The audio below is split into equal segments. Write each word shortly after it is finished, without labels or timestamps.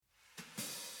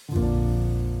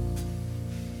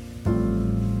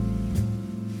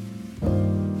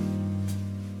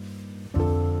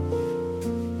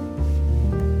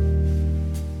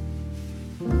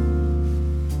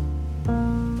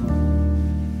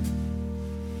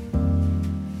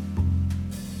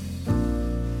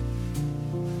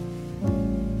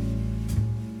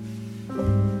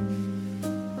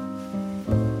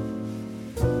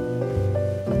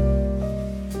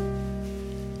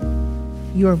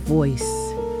your voice.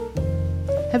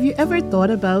 Have you ever thought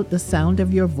about the sound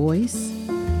of your voice?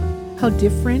 How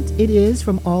different it is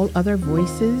from all other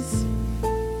voices?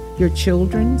 Your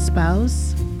children,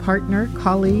 spouse, partner,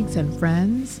 colleagues, and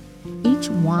friends, each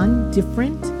one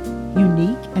different,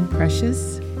 unique, and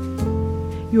precious.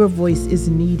 Your voice is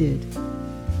needed.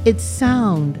 Its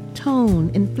sound,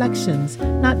 tone, inflections,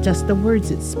 not just the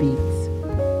words it speaks.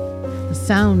 The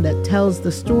sound that tells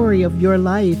the story of your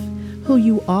life, who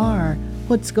you are,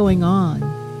 what's going on.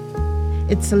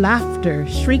 It's laughter,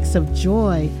 shrieks of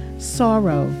joy,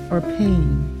 sorrow, or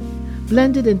pain,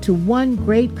 blended into one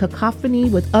great cacophony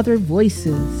with other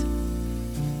voices.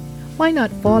 Why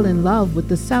not fall in love with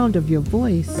the sound of your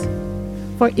voice?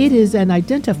 For it is an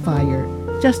identifier,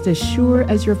 just as sure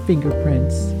as your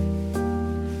fingerprints.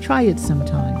 Try it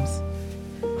sometimes.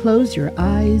 Close your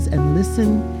eyes and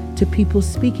listen to people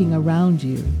speaking around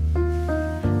you.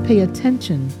 Pay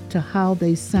attention to how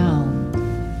they sound.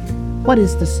 What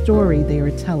is the story they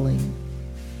are telling?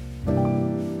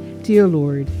 Dear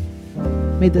Lord,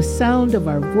 may the sound of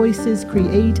our voices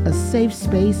create a safe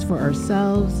space for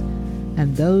ourselves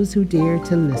and those who dare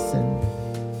to listen.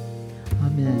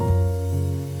 Amen.